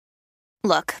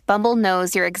Look, Bumble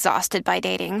knows you're exhausted by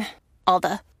dating. All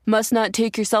the must not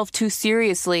take yourself too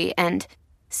seriously and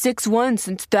 6'1"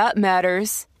 since that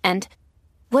matters. And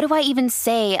what do I even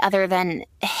say other than,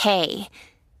 hey?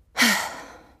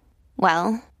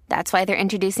 Well, that's why they're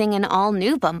introducing an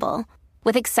all-new Bumble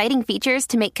with exciting features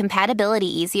to make compatibility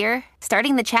easier,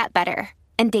 starting the chat better,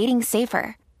 and dating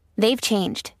safer. They've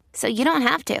changed, so you don't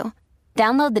have to.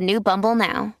 Download the new Bumble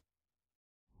now.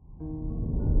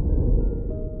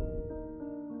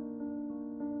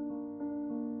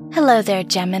 Hello there,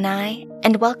 Gemini,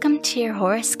 and welcome to your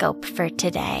horoscope for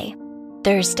today,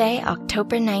 Thursday,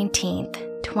 October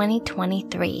 19th,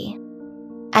 2023.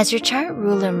 As your chart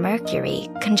ruler Mercury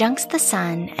conjuncts the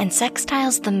Sun and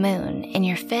sextiles the Moon in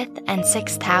your 5th and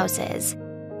 6th houses,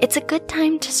 it's a good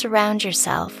time to surround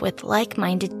yourself with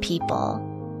like-minded people.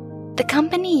 The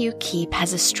company you keep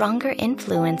has a stronger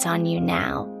influence on you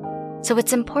now, so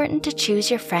it's important to choose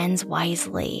your friends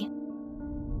wisely.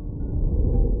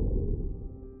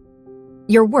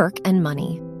 Your work and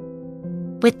money.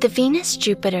 With the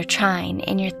Venus-Jupiter trine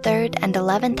in your 3rd and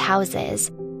 11th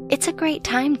houses, it's a great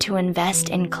time to invest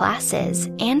in classes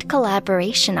and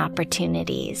collaboration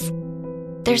opportunities.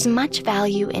 There's much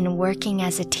value in working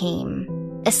as a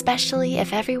team, especially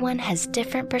if everyone has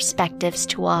different perspectives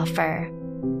to offer.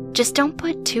 Just don't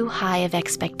put too high of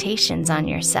expectations on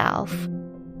yourself.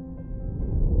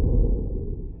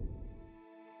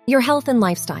 Your health and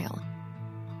lifestyle.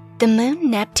 The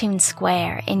Moon-Neptune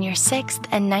square in your 6th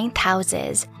and 9th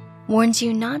houses warns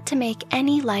you not to make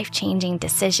any life-changing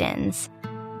decisions.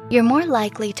 You're more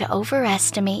likely to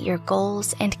overestimate your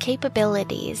goals and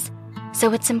capabilities,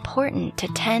 so it's important to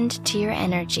tend to your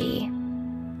energy.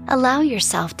 Allow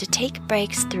yourself to take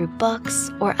breaks through books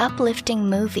or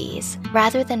uplifting movies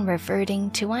rather than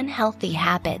reverting to unhealthy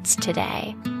habits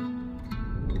today.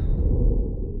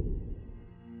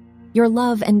 Your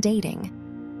love and dating.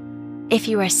 If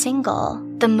you are single,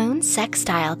 the Moon's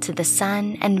sextile to the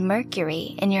Sun and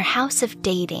Mercury in your house of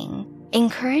dating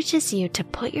encourages you to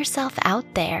put yourself out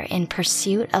there in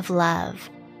pursuit of love.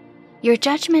 Your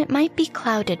judgment might be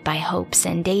clouded by hopes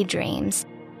and daydreams,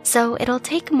 so it'll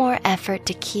take more effort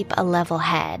to keep a level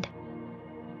head.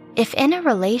 If in a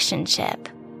relationship,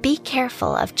 be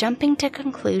careful of jumping to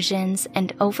conclusions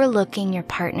and overlooking your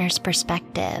partner's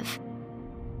perspective.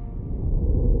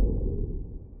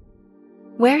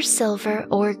 Wear silver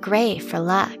or gray for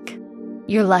luck.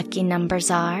 Your lucky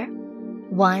numbers are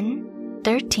 1,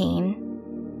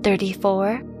 13,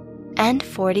 34, and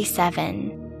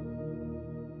 47.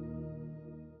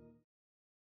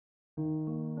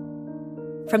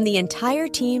 From the entire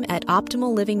team at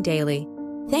Optimal Living Daily,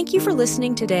 thank you for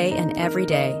listening today and every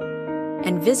day.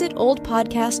 And visit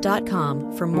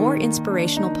oldpodcast.com for more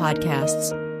inspirational podcasts.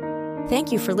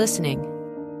 Thank you for listening.